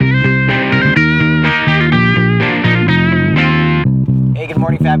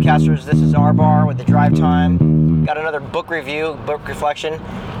morning, Fabcasters. This is Arbar with the Drive Time. Got another book review, book reflection.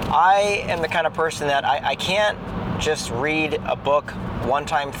 I am the kind of person that I can't just read a book one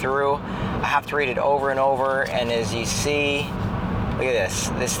time through. I have to read it over and over. And as you see, look at this.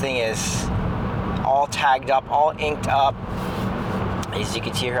 This thing is all tagged up, all inked up. As you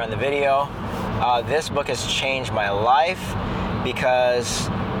can see here on the video, this book has changed my life because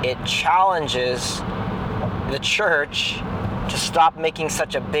it challenges the church to stop making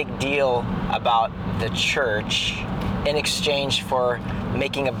such a big deal about the church in exchange for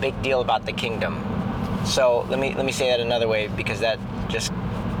making a big deal about the kingdom. So let me say that another way, because that just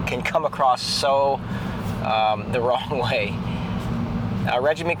can come across so the wrong way.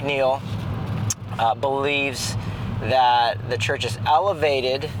 Reggie McNeil believes that the church has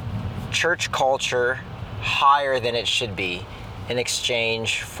elevated church culture higher than it should be in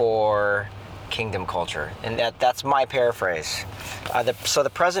exchange for kingdom culture, and that's my paraphrase. So the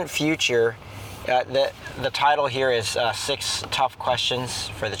present future, the title here is 6 Tough Questions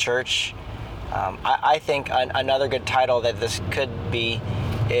for the Church. I think another good title that this could be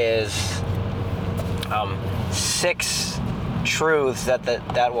is 6 truths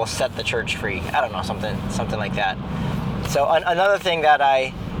that will set the church free. I don't know, something like that. So another thing that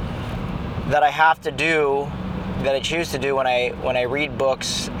I have to do, that I choose to do when I read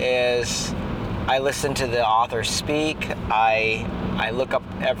books, is I listen to the author speak. I look up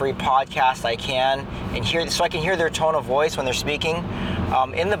every podcast I can and so I can hear their tone of voice when they're speaking.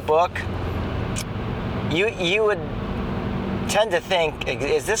 In the book, you would tend to think,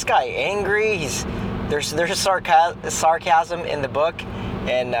 is this guy angry? There's a sarcasm in the book,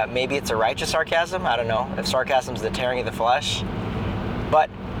 and maybe it's a righteous sarcasm. I don't know if sarcasm is the tearing of the flesh,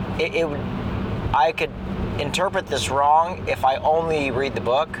 but I could interpret this wrong if I only read the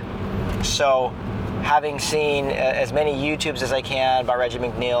book. So, having seen as many YouTubes as I can about Reggie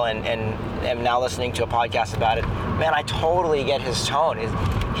McNeil and am now listening to a podcast about it, man, I totally get his tone.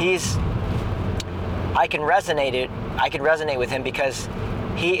 I can resonate with him because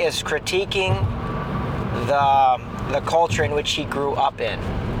he is critiquing the culture in which he grew up in.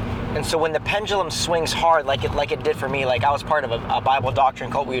 And so when the pendulum swings hard, like it did for me, like I was part of a Bible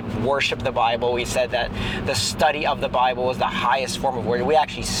doctrine cult. We would worship the Bible. We said that the study of the Bible was the highest form of worship. We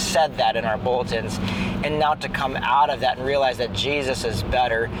actually said that in our bulletins. And now to come out of that and realize that Jesus is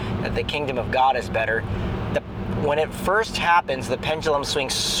better, that the kingdom of God is better. When it first happens, the pendulum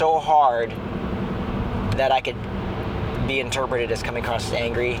swings so hard that I could be interpreted as coming across as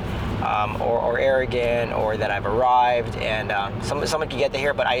angry, or arrogant, or that I've arrived, and someone could get to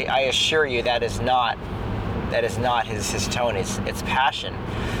here, but I assure you that is not his tone. It's passion.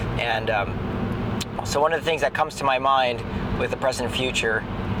 And so one of the things that comes to my mind with the present future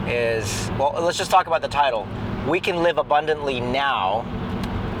is, well, let's just talk about the title. We can live abundantly now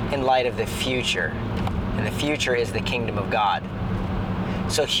in light of the future, and the future is the kingdom of God.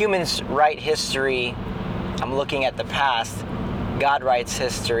 So humans write history. I'm looking at the past. God writes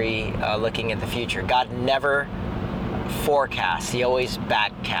history looking at the future. God never forecasts. He always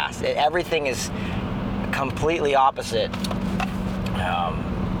backcasts. Everything is completely opposite.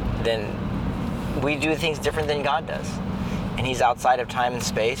 Then we do things different than God does. And He's outside of time and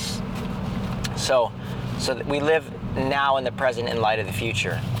space. So we live now in the present in light of the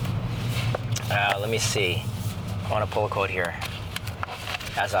future. Let me see. I want to pull a quote here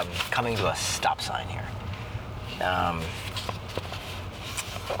as I'm coming to a stop sign here.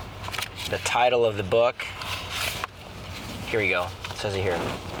 The title of the book, here we go, it says it here.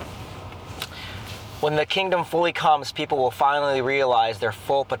 When the kingdom fully comes, people will finally realize their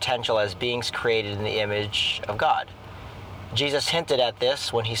full potential as beings created in the image of God. Jesus hinted at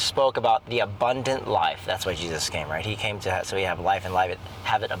this when He spoke about the abundant life. That's why Jesus came, right? He came so we have life and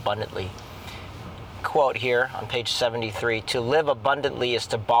have it abundantly. Quote here on page 73, to live abundantly is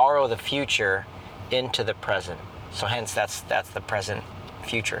to borrow the future into the present. So hence that's the present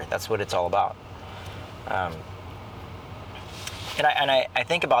future. That's what it's all about. And I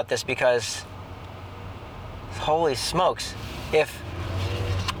think about this because, holy smokes, if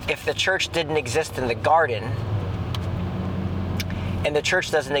the church didn't exist in the garden, and the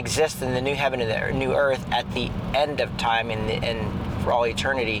church doesn't exist in the new heaven and the new earth at the end of time and for all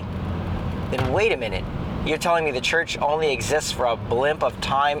eternity, then wait a minute. You're telling me the church only exists for a blimp of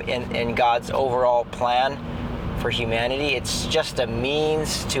time in God's overall plan for humanity? It's just a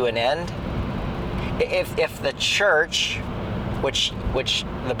means to an end? If the church, which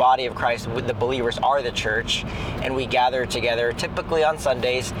the body of Christ, the believers are the church, and we gather together typically on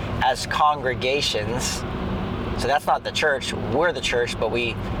Sundays as congregations, so that's not the church, we're the church, but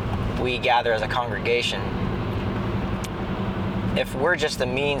we gather as a congregation. If we're just the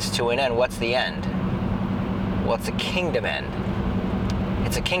means to an end, what's the end? Well, it's a kingdom end.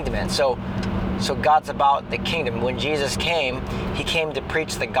 It's a kingdom end. So God's about the kingdom. When Jesus came, he came to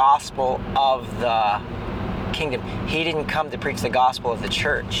preach the gospel of the kingdom. He didn't come to preach the gospel of the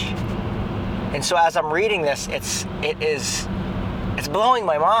church. And so as I'm reading this, it's blowing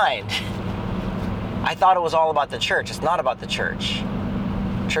my mind. I thought it was all about the church. It's not about the church.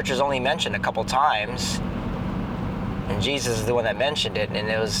 Church is only mentioned a couple times, and Jesus is the one that mentioned it, and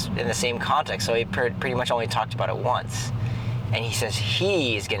it was in the same context, so he pretty much only talked about it once. And he says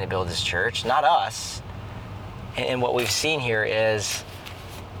he's going to build his church, not us. And what we've seen here is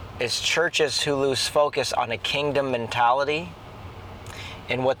churches who lose focus on a kingdom mentality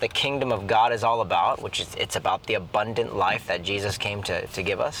and what the kingdom of God is all about, which is it's about the abundant life that Jesus came to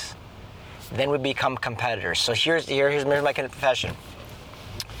give us. Then we become competitors. So here's my confession.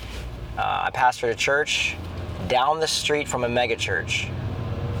 I pastored a church down the street from a mega church,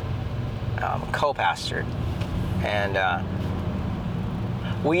 co-pastored, and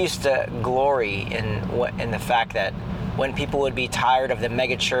we used to glory in the fact that when people would be tired of the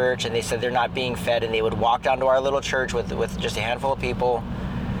mega church and they said they're not being fed, and they would walk down to our little church with just a handful of people,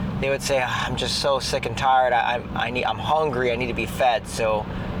 they would say, "I'm just so sick and tired. I'm hungry. I need to be fed." So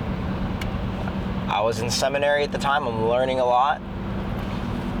I was in seminary at the time. I'm learning a lot.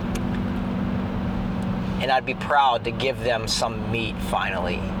 And I'd be proud to give them some meat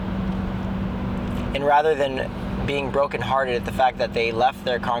finally. And rather than being brokenhearted at the fact that they left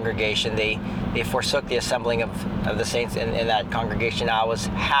their congregation, they forsook the assembling of the saints in that congregation, I was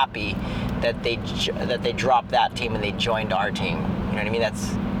happy that they dropped that team and they joined our team. You know what I mean?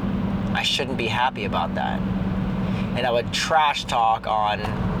 I shouldn't be happy about that. And I would trash talk on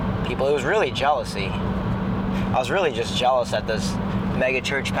people. It was really jealousy. I was really just jealous at those mega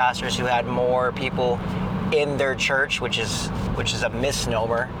church pastors who had more people in their church, which is a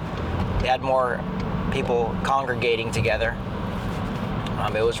misnomer. They had more people congregating together.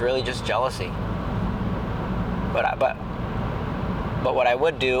 It was really just jealousy. But what I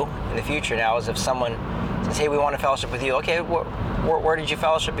would do in the future now is if someone says, "Hey, we want to fellowship with you." Okay, where did you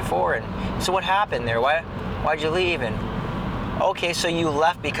fellowship before? And so what happened there? Why'd you leave? And okay, so you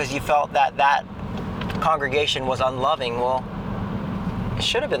left because you felt that congregation was unloving. Well, it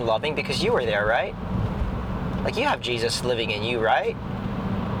should have been loving because you were there, right? Like, you have Jesus living in you, right?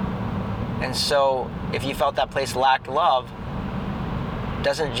 And so if you felt that place lacked love,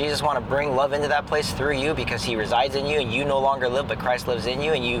 doesn't Jesus want to bring love into that place through you, because he resides in you and you no longer live, but Christ lives in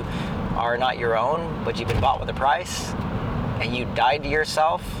you, and you are not your own, but you've been bought with a price, and you died to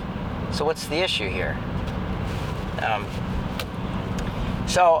yourself? So what's the issue here?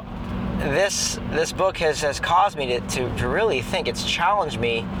 So this book has caused me to really think. It's challenged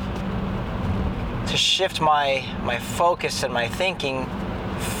me to shift my focus and my thinking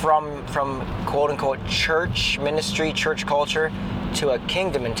from quote-unquote church ministry, church culture, to a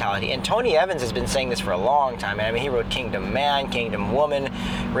kingdom mentality. And Tony Evans has been saying this for a long time. I mean, he wrote Kingdom Man, Kingdom Woman,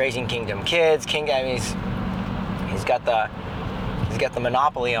 Raising Kingdom Kids. He's got the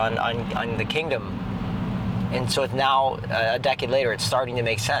monopoly on the kingdom. And so it's now, a decade later, it's starting to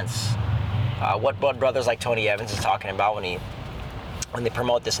make sense. What brothers like Tony Evans is talking about when they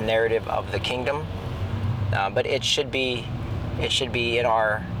promote this narrative of the kingdom. But it should be in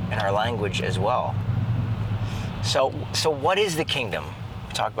our language as well. So what is the kingdom?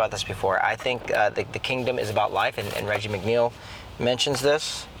 We talked about this before. I think the kingdom is about life, and Reggie McNeil mentions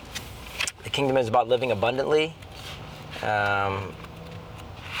this. The kingdom is about living abundantly. Let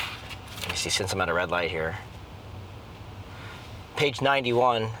me see, since I'm at a red light here. Page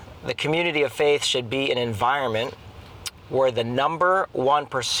 91. The community of faith should be an environment where the number one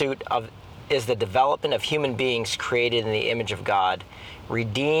pursuit is the development of human beings created in the image of God,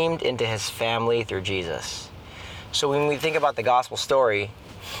 redeemed into his family through Jesus. So when we think about the gospel story,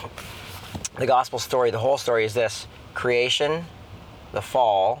 the whole story is this: creation, the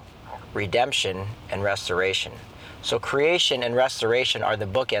fall, redemption, and restoration. So creation and restoration are the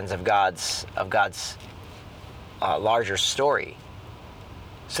bookends of God's larger story.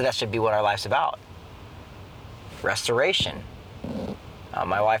 So that should be what our life's about. Restoration.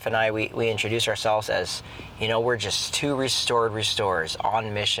 My wife and I, we introduce ourselves as, we're just two restored restorers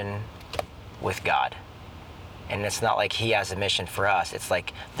on mission with God. And it's not like he has a mission for us. It's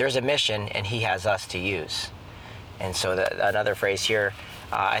like there's a mission and he has us to use. And so another phrase here,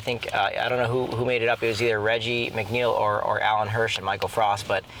 I think, I don't know who made it up. It was either Reggie McNeil or Alan Hirsch and Michael Frost,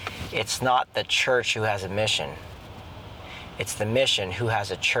 but it's not the church who has a mission. It's the mission who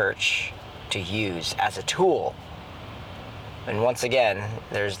has a church to use as a tool. And once again,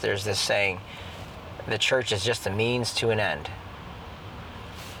 there's this saying, the church is just a means to an end.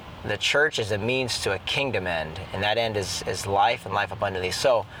 The church is a means to a kingdom end, and that end is life and life abundantly.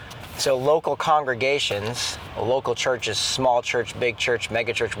 So local congregations, local churches, small church, big church,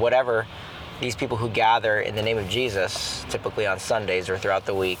 mega church, whatever, these people who gather in the name of Jesus, typically on Sundays or throughout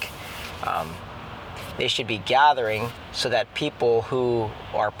the week, they should be gathering so that people who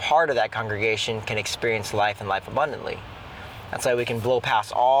are part of that congregation can experience life and life abundantly. That's why we can blow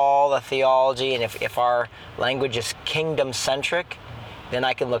past all the theology, and if our language is kingdom-centric, then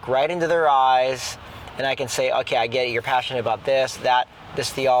I can look right into their eyes and I can say, okay, I get it, you're passionate about this, that,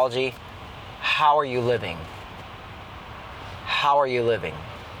 this theology. How are you living? How are you living?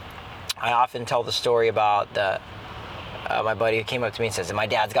 I often tell the story about my buddy who came up to me and says, my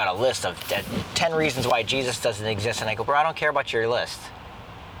dad's got a list of 10 reasons why Jesus doesn't exist. And I go, bro, I don't care about your list.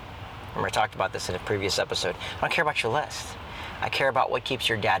 Remember, I talked about this in a previous episode. I don't care about your list. I care about what keeps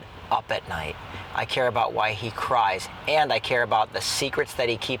your dad up at night. I care about why he cries, and I care about the secrets that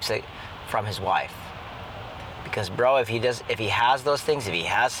he keeps from his wife. Because, bro, if he has those things, if he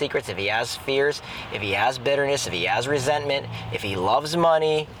has secrets, if he has fears, if he has bitterness, if he has resentment, if he loves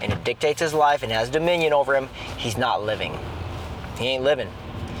money and it dictates his life and has dominion over him, he's not living. He ain't living.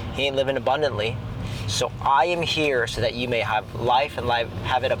 He ain't living abundantly. So I am here so that you may have life and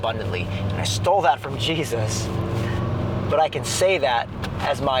have it abundantly. And I stole that from Jesus. But I can say that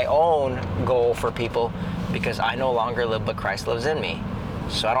as my own goal for people because I no longer live, but Christ lives in me.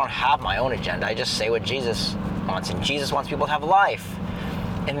 So I don't have my own agenda. I just say what Jesus wants. And Jesus wants people to have life.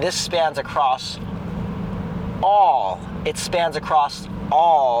 And this spans across all. It spans across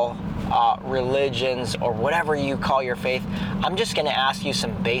all religions or whatever you call your faith. I'm just going to ask you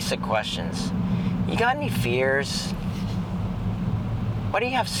some basic questions. You got any fears? Why do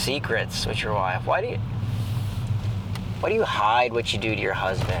you have secrets with your wife? Why do you hide what you do to your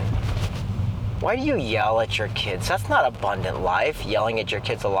husband? Why do you yell at your kids? That's not abundant life, yelling at your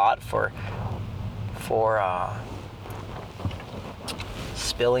kids a lot for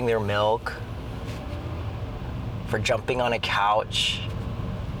spilling their milk, for jumping on a couch,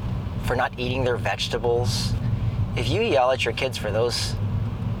 for not eating their vegetables. If you yell at your kids for those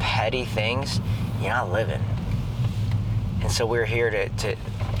petty things, you're not living. And so we're here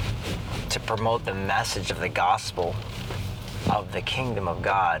to promote the message of the gospel of the kingdom of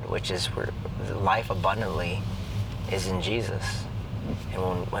God, which is where life abundantly is in Jesus.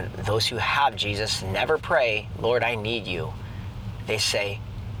 And when those who have Jesus never pray, Lord, I need you. They say,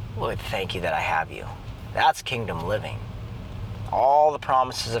 Lord, thank you that I have you. That's kingdom living. All the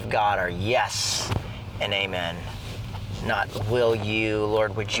promises of God are yes and amen. Not will you,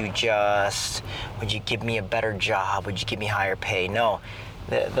 Lord, would you give me a better job? Would you give me higher pay? No,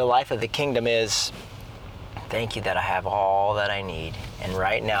 the life of the kingdom is, thank you that I have all that I need. And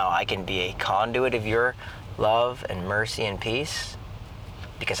right now I can be a conduit of your love and mercy and peace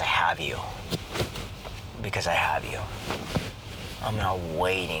because I have you. Because I have you. I'm not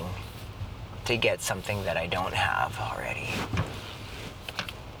waiting to get something that I don't have already.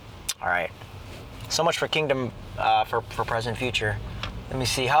 All right. So much for kingdom, for present future. Let me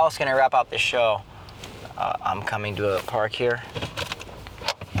see, how else can I wrap out this show? I'm coming to a park here.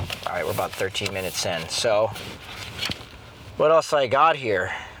 All right, we're about 13 minutes in. So what else I got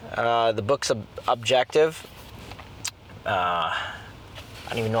here? The book's objective. I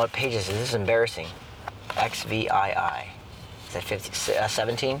don't even know what page this is. This is embarrassing. XVII. Is that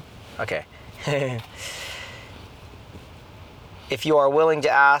 17? Okay. If you are willing to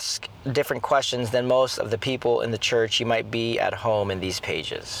ask different questions than most of the people in the church, you might be at home in these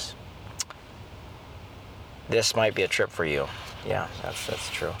pages. This might be a trip for you. Yeah, that's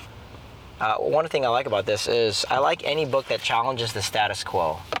true. One thing I like about this is I like any book that challenges the status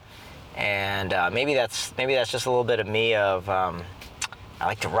quo. And maybe that's just a little bit of me of I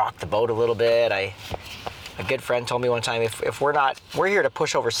like to rock the boat a little bit. A good friend told me one time, if we're here to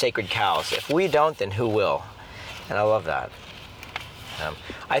push over sacred cows. If we don't, then who will? And I love that.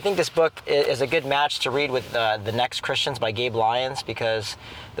 I think this book is a good match to read with The Next Christians by Gabe Lyons, because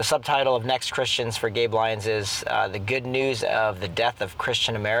the subtitle of Next Christians for Gabe Lyons is The Good News of the Death of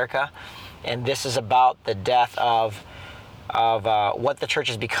Christian America. And this is about the death of what the church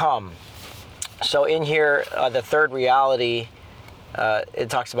has become. So in here, the third reality,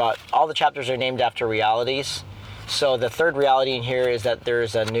 it talks about all the chapters are named after realities. So the third reality in here is that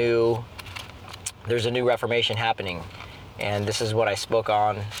there's a new Reformation happening. And this is what I spoke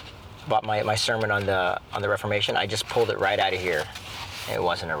on about my sermon on the Reformation. I just pulled it right out of here. It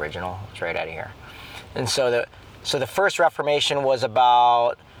wasn't original. It's right out of here. And so the first Reformation was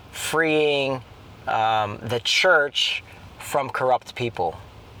about freeing the church from corrupt people.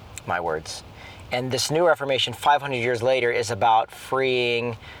 My words. And this new Reformation, 500 years later, is about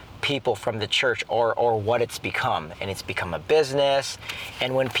freeing people from the church or what it's become. And it's become a business.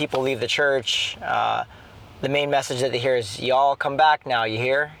 And when people leave the church, the main message that they hear is, y'all come back now, you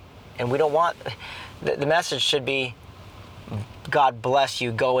hear? And we don't want, the message should be, God bless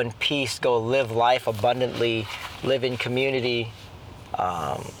you, go in peace, go live life abundantly, live in community.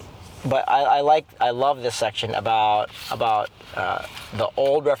 But I love this section about the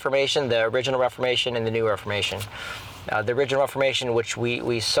old Reformation, the original Reformation, and the new Reformation. The original Reformation, which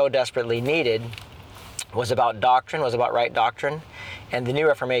we so desperately needed, was about doctrine, was about right doctrine, and the new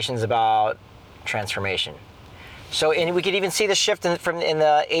Reformation is about transformation. So, and we could even see the shift in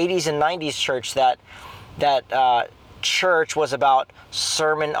the 80s and 90s church, that church was about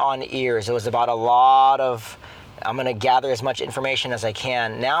sermon on ears. It was about a lot of, I'm going to gather as much information as I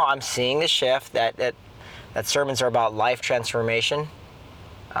can. Now I'm seeing the shift that sermons are about life transformation.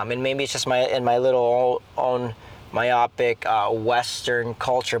 And maybe it's just in my little own myopic Western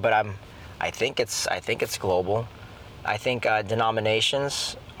culture, but I think it's global. I think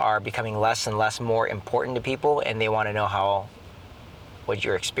denominations are becoming less and less more important to people, and they want to know what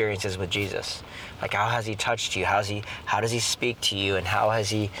your experience is with Jesus. Like, how has he touched you? How does he speak to you? And how has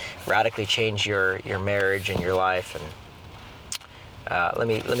he radically changed your marriage and your life? And let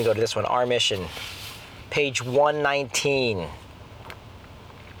me go to this one. Our mission, page 119.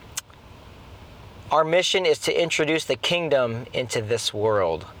 Our mission is to introduce the kingdom into this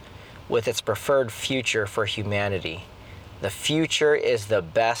world with its preferred future for humanity. The future is the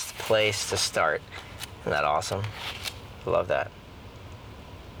best place to start. Isn't that awesome? I love that.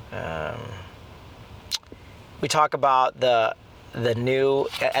 We talk about the new,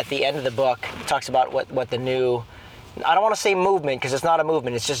 at the end of the book, it talks about what the new, I don't want to say movement, because it's not a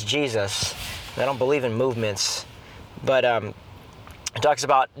movement, it's just Jesus. I don't believe in movements. But it talks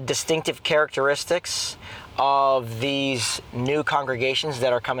about distinctive characteristics of these new congregations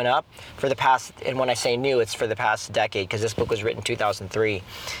that are coming up for the past, and when I say new, it's for the past decade, because this book was written in 2003.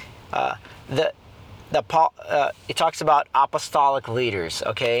 It talks about apostolic leaders,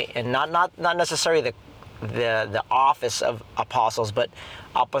 okay, and not necessarily the office of apostles, but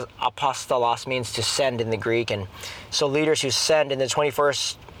apostolos means to send in the Greek, and so leaders who send in the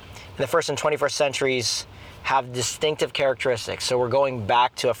first and 21st centuries have distinctive characteristics. So we're going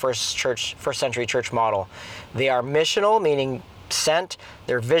back to a first century church model. They are missional, meaning sent.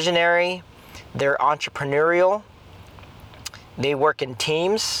 They're visionary. They're entrepreneurial. They work in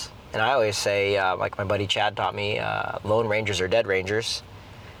teams. And I always say, like my buddy Chad taught me, Lone Rangers are dead Rangers.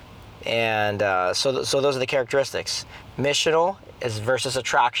 And so those are the characteristics. Missional is versus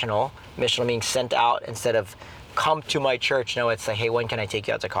attractional. Missional means sent out instead of come to my church. No, it's like, hey, when can I take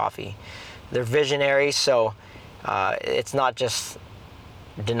you out to coffee? They're visionary, so it's not just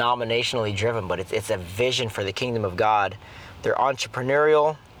denominationally driven, but it's a vision for the kingdom of God. They're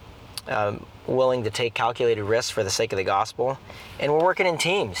entrepreneurial, willing to take calculated risks for the sake of the gospel, and we're working in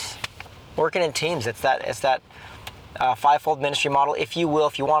teams. It's that fivefold ministry model, if you will,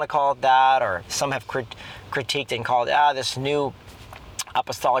 if you want to call it that, or some have critiqued and called it this new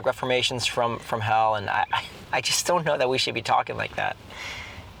apostolic reformations from hell, and I just don't know that we should be talking like that.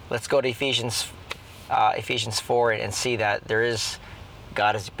 Let's go to Ephesians 4 and see that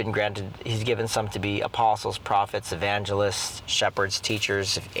God has been granted, he's given some to be apostles, prophets, evangelists, shepherds,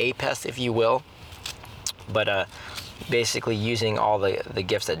 teachers, apists, if you will. But basically using all the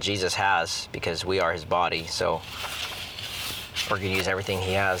gifts that Jesus has, because we are his body. So we're going to use everything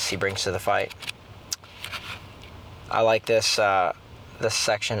he brings to the fight. I like this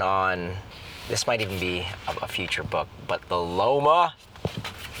section on, this might even be a future book, but the Loma,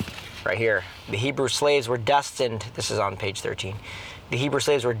 right here. The Hebrew slaves were destined, this is on page 13. The Hebrew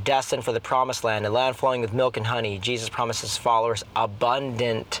slaves were destined for the promised land, a land flowing with milk and honey. Jesus promises followers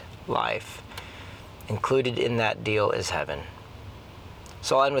abundant life. Included in that deal is heaven.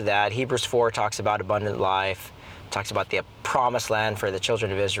 So I'll end with that. Hebrews 4 talks about abundant life, talks about the promised land for the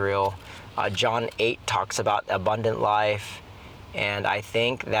children of Israel. John 8 talks about abundant life, and I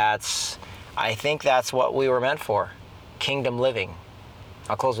think that's what we were meant for, kingdom living.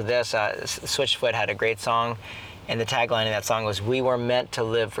 I'll close with this. Switchfoot had a great song, and the tagline of that song was, "We were meant to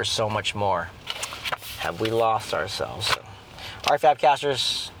live for so much more. Have we lost ourselves?" All right,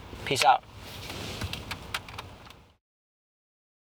 Fabcasters, peace out.